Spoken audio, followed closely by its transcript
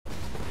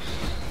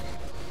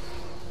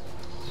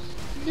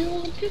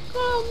Don't you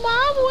come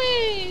my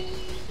way.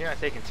 You're not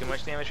taking too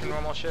much damage from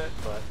normal shit,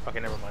 but okay,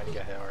 never mind. You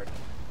got hit hard.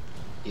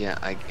 Yeah,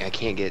 I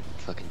can't get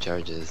fucking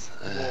charges.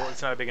 Well,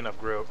 it's not a big enough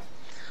group.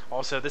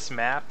 Also, this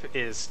map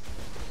is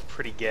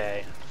pretty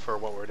gay for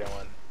what we're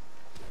doing.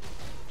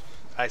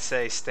 I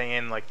say stay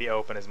in like the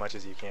open as much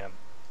as you can.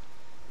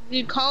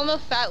 Dude, call him a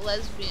fat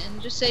lesbian.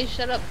 Just say,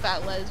 shut up,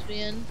 fat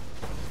lesbian.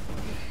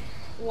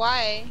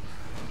 Why?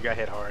 You got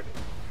hit hard.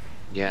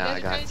 Yeah, I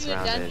You guys are got trying to do a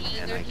surrounded dungeon,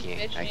 and they're I just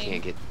can't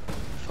bitching. get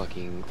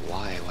fucking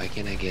why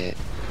can't I get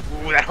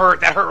Ooh, that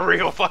hurt. That hurt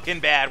real fucking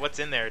bad. What's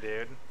in there,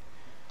 dude?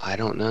 I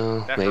don't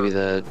know, That maybe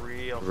hurt the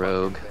real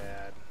rogue fucking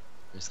bad.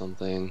 or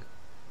something.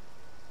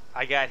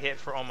 I got hit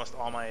for almost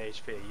all my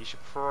HP. You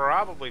should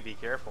probably be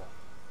careful.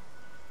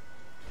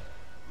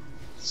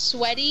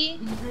 Sweaty?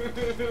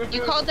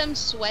 You called them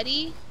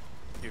sweaty?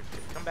 Dude,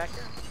 come back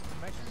here.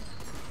 Come back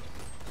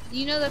here.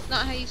 You know that's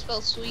not how you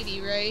spell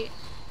sweetie, right?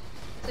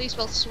 So you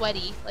spell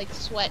sweaty, like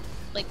sweat,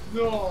 like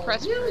No,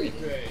 perspiration.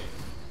 really?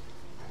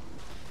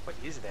 What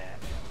is that?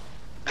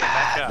 Yeah,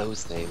 back up.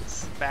 Those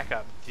things. Back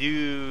up.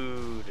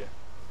 Dude.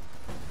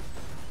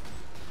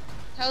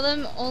 Tell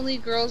them only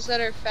girls that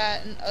are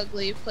fat and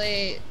ugly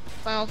play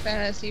Final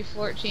Fantasy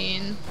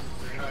 14.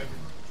 They're not even,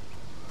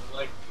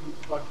 like two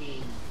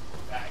fucking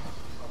bags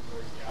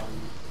somewhere galleries.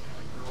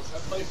 Like girls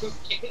that play this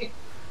game.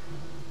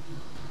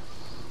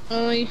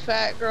 Only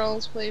fat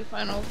girls play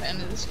Final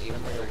Fantasy I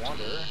 14.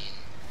 wonder.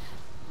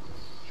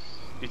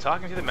 You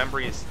talking to the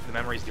memories? The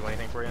memories do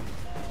anything for you?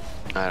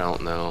 I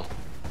don't know.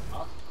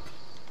 Huh?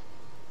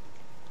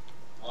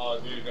 Oh,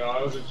 dude, no,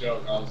 it was a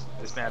joke.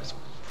 This map's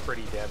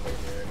pretty deadly,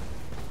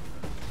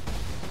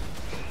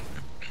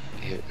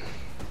 dude. It,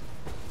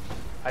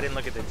 I didn't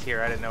look at the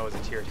tier. I didn't know it was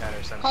a tier 10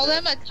 or something. Call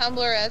them a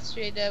Tumblr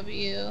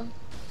SJW.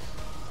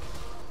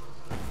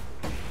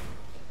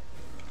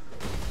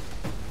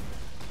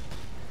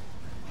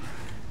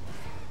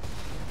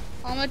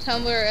 Call them a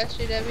Tumblr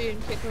SJW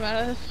and kick them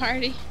out of the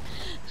party.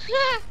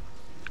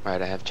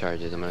 Alright, I have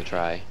charges, I'm gonna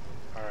try.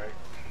 Alright.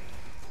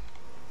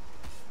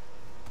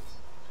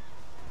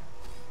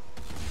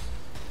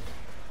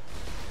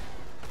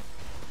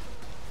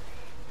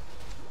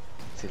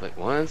 See, like,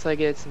 once I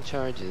get some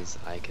charges,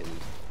 I can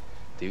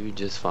do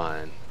just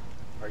fine.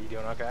 Are you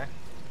doing okay?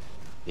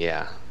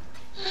 Yeah.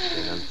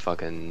 And I'm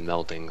fucking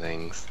melting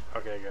things.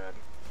 Okay, good.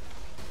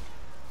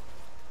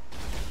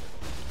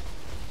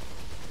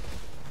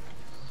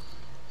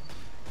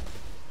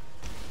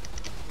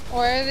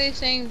 Why are they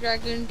saying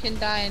Dragoon can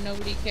die and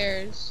nobody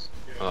cares?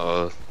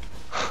 Oh,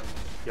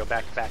 Yo,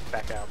 back out.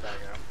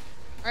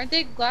 Aren't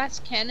they glass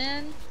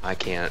cannon? I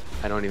can't.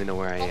 I don't even know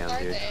where I How am, are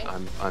dude. they?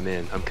 I'm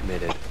in. I'm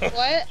committed.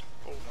 What?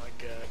 Oh my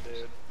god,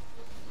 dude.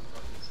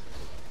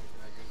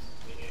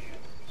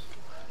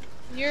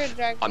 You're a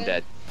dragoon. I'm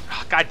dead.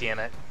 Oh, god damn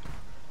it.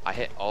 I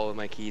hit all of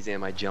my keys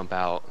and my jump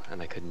out, and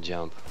I couldn't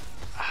jump.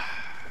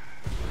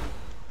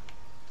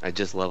 I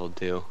just leveled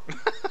 2.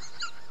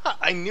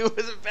 I knew it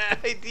was a bad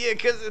idea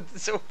because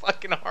it's so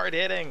fucking hard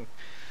hitting.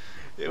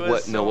 It was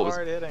What? so No, what was-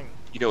 hard hitting.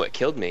 You know what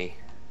killed me?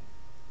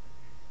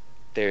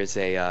 There's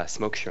a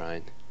smoke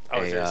shrine.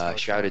 Oh, is there a smoke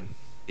shrouded. shrine?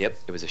 Yep,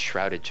 it was a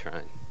shrouded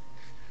shrine.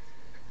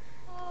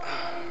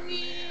 Oh,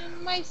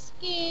 man, my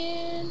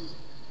skin.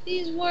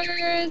 These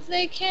words,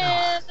 they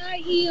cannot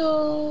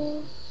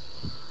heal.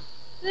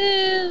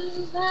 This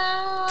is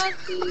how I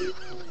feel.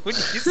 When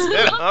you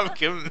said I'm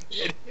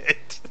committed,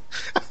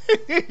 I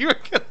knew you were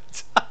gonna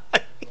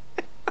die.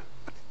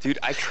 Dude,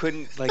 I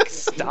couldn't like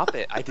stop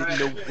it. I didn't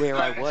know where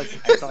I was.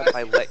 I thought if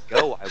I let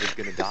go, I was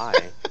gonna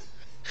die.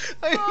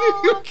 I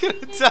knew you were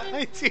gonna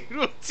die, dude.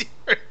 What's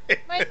your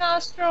My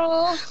nostril.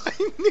 I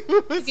knew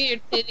it was. Look at your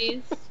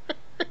titties.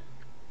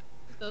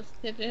 Those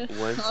titties.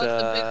 Once Oh, it's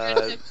a big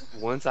red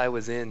nipple. once I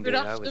was in, dude,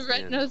 I Rudolph was the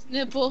in. red-nosed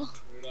nipple.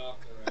 Rudolph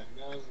the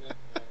red-nosed nipple.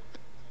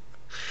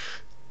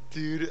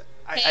 Dude,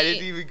 I Hey,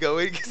 didn't even go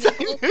in because I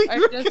knew Nipples you were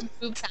are gonna. just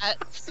boob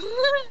hats.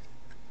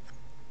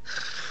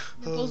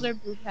 Nipples are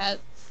boob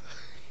hats.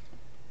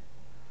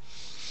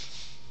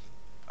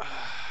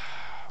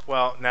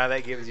 Well, now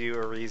that gives you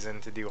a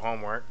reason to do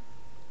homework,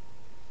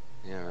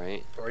 Yeah,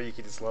 right. or you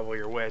could just level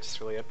your witch.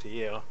 It's really up to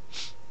you.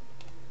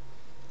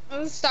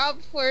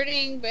 Stop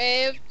flirting,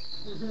 babe,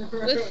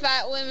 with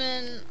fat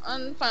women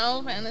on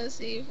Final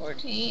Fantasy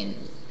 14.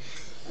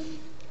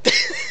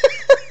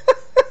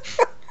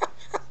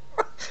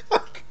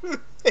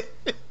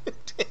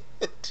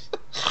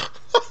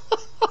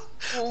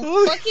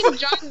 Oh, fucking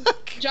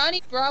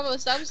Johnny Bravo,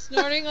 stop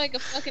snorting like a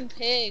fucking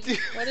pig.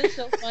 What is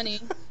so funny?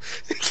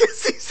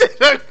 Because he said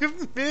I'm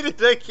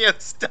committed, I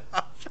can't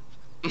stop.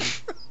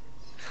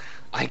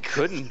 I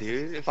couldn't,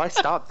 dude. If I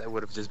stopped, I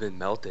would have just been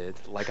melted.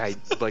 Like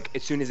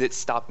as soon as it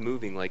stopped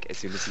moving, like as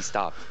soon as he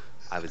stopped,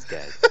 I was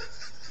dead.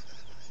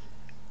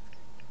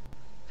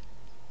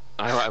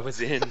 I was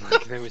in,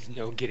 like there was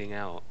no getting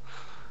out.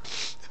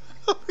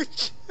 Oh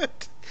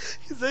shit.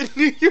 Because I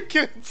knew you were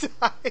gonna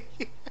die.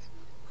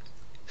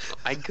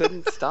 I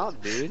couldn't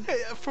stop, dude.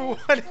 For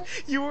one,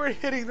 you weren't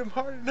hitting them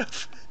hard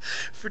enough.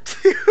 For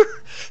two,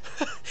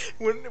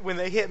 when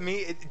they hit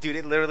me, dude,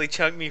 it literally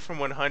chunked me from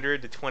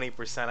 100 to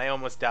 20%. I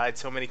almost died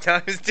so many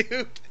times,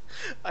 dude.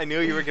 I knew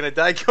you were gonna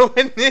die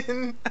going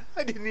in.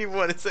 I didn't even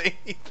want to say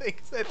anything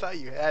 'cause I thought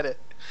you had it.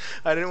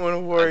 I didn't want to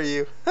worry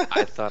you.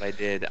 I thought I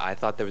did. I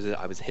thought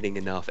I was hitting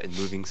enough and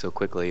moving so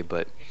quickly,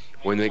 but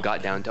when we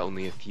got down to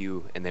only a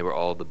few and they were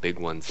all the big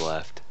ones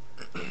left.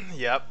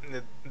 Yep,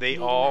 they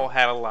all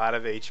had a lot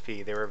of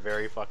HP. They were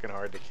very fucking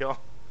hard to kill.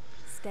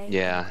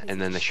 Yeah,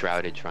 and then the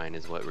Shrouded Shrine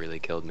is what really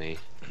killed me.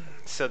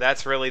 So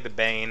that's really the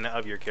bane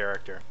of your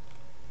character.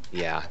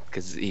 Yeah,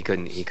 because he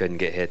couldn't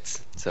get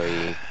hits, so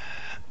he.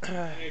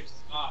 Hey,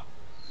 stop.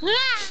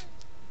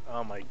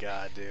 Oh my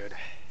god, dude.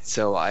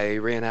 So I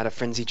ran out of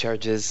frenzy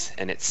charges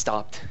and it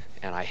stopped,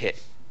 and I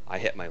hit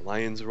my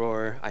Lion's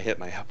Roar, I hit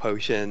my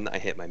potion, I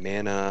hit my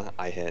mana,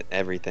 I hit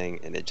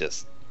everything, and it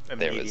just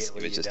it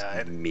was just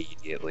died.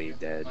 immediately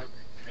dead.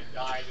 I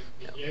died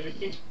in the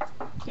beginning.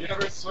 You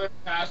ever swim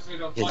past me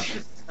to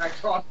fucking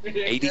smack off me?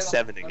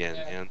 87 again,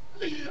 man.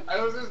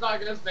 I was just not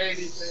gonna say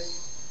anything.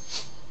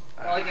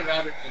 I can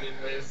have it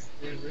anyways.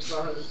 Dude, we're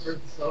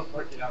so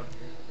fucking out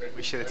here.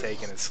 We should have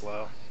taken it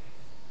slow.